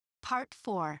Part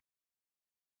 4.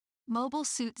 Mobile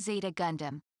Suit Zeta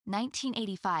Gundam,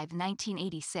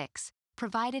 1985-1986,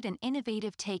 provided an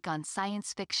innovative take on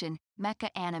science fiction, mecha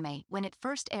anime when it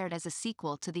first aired as a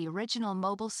sequel to the original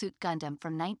Mobile Suit Gundam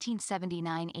from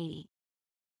 1979-80.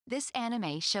 This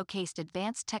anime showcased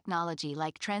advanced technology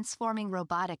like transforming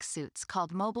robotic suits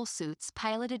called mobile suits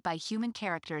piloted by human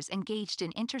characters engaged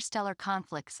in interstellar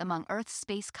conflicts among Earth's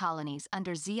space colonies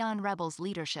under Zeon Rebels'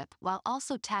 leadership, while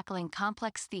also tackling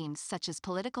complex themes such as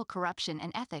political corruption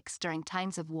and ethics during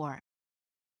times of war.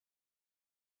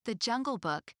 The Jungle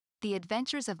Book, The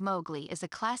Adventures of Mowgli is a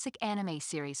classic anime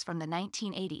series from the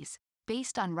 1980s,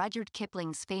 based on Rudyard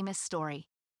Kipling's famous story.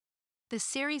 The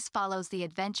series follows the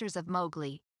adventures of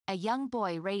Mowgli, a young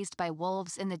boy raised by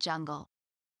wolves in the jungle.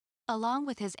 Along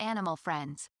with his animal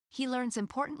friends, he learns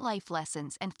important life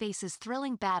lessons and faces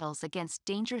thrilling battles against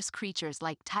dangerous creatures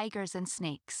like tigers and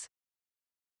snakes.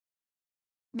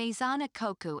 Maison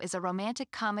Koku is a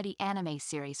romantic comedy anime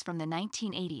series from the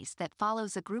 1980s that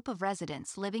follows a group of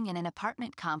residents living in an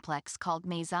apartment complex called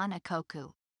Maison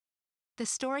Koku. The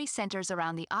story centers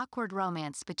around the awkward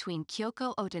romance between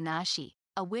Kyoko Otonashi,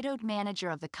 a widowed manager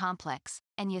of the complex,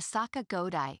 and Yasaka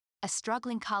Godai, a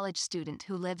struggling college student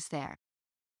who lives there.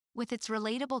 With its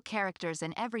relatable characters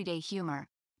and everyday humor,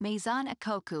 Maison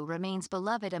Koku remains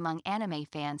beloved among anime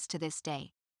fans to this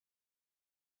day.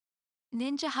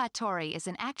 Ninja Hattori is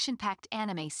an action-packed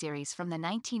anime series from the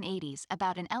 1980s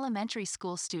about an elementary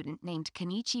school student named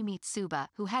Kenichi Mitsuba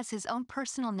who has his own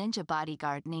personal ninja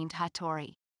bodyguard named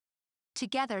Hattori.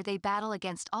 Together they battle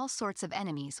against all sorts of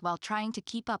enemies while trying to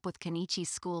keep up with Kenichi's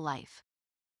school life.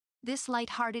 This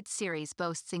light-hearted series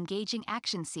boasts engaging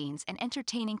action scenes and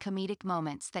entertaining comedic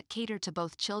moments that cater to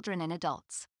both children and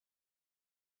adults.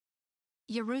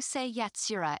 Yarusei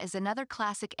Yatsura is another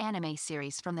classic anime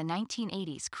series from the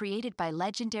 1980s created by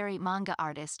legendary manga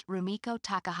artist Rumiko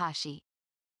Takahashi.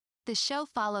 The show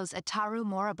follows Ataru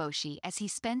Moriboshi as he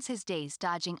spends his days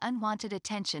dodging unwanted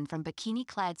attention from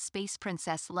bikini-clad space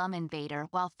princess Lum Invader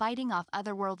while fighting off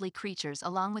otherworldly creatures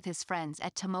along with his friends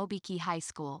at Tomobiki High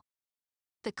School.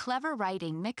 The clever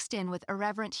writing mixed in with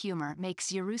irreverent humor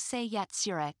makes Yarusei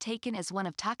Yatsura taken as one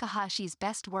of Takahashi's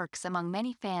best works among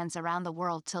many fans around the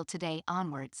world till today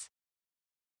onwards.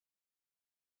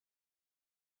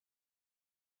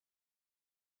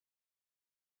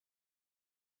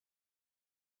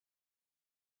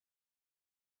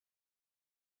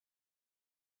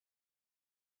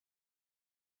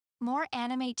 More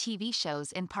anime TV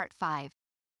shows in Part 5.